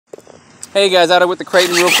Hey guys, out here with the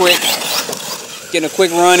Kraton real quick. Getting a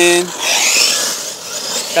quick run in.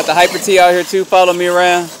 Got the Hyper T out here too, follow me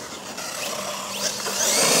around.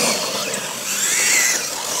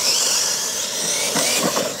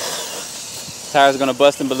 Tires are gonna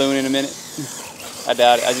bust and balloon in a minute. I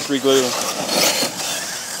doubt it, I just re-glued them.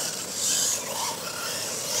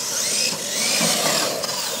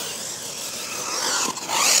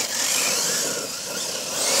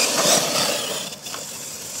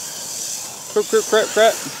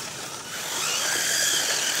 Crap.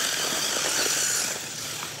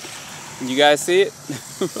 Can you guys see it?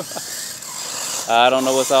 I don't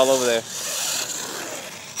know what's all over there.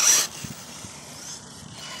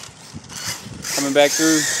 Coming back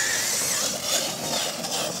through.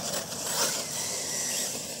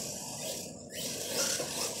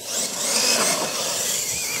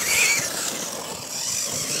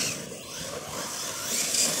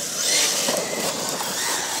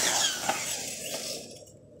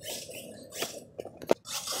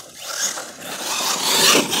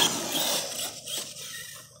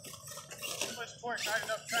 Not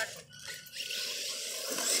enough traction.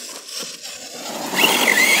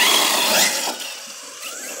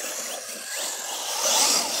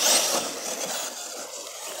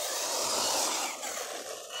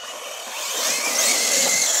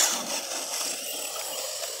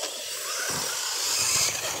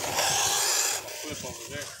 Flip over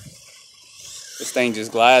there. This thing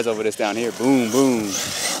just glides over this down here. Boom, boom.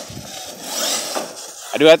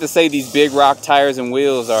 I do have to say these big rock tires and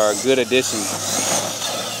wheels are a good addition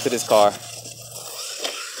to this car.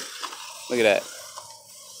 Look at that.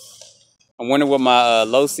 I'm wondering what my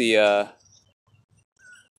Losi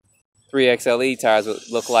 3XLE tires would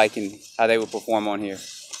look like and how they would perform on here.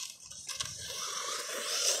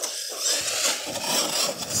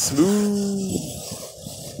 Smooth.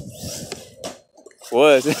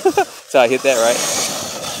 Was. So I hit that right.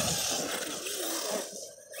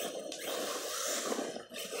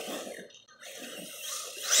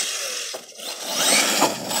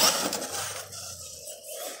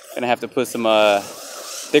 Gonna have to put some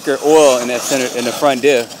thicker oil in that center, in the front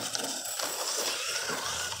diff.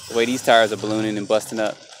 The way these tires are ballooning and busting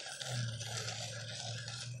up.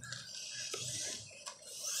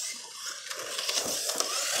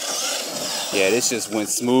 Yeah, this just went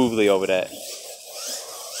smoothly over that.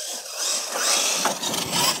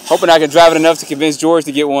 Hoping I can drive it enough to convince George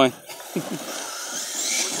to get one.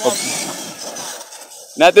 Oh.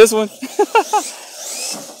 Not this one.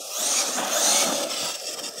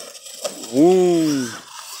 Woo.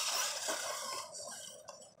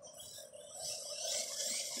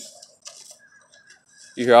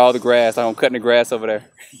 You hear all the grass. I'm cutting the grass over there.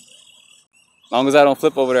 As long as I don't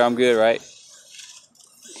flip over there, I'm good, right?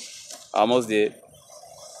 Almost did.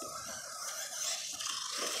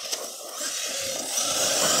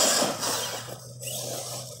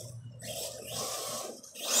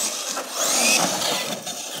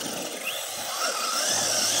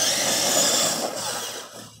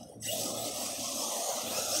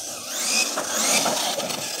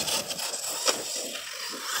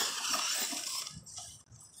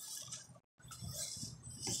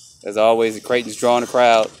 As always, the Kraton's drawing a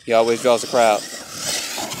crowd. He always draws a crowd.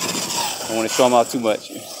 I don't want to show him off too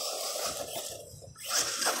much.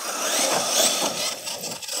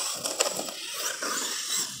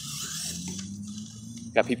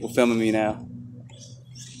 Got people filming me now.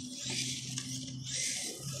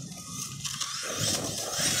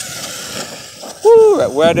 Woo!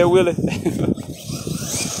 Right where they're wheeling.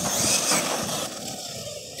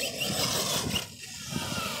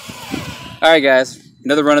 Alright guys,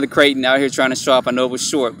 another run of the Kraton out here trying to show up. I know it was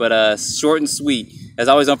short, but short and sweet. As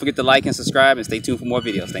always, don't forget to like and subscribe and stay tuned for more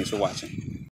videos. Thanks for watching.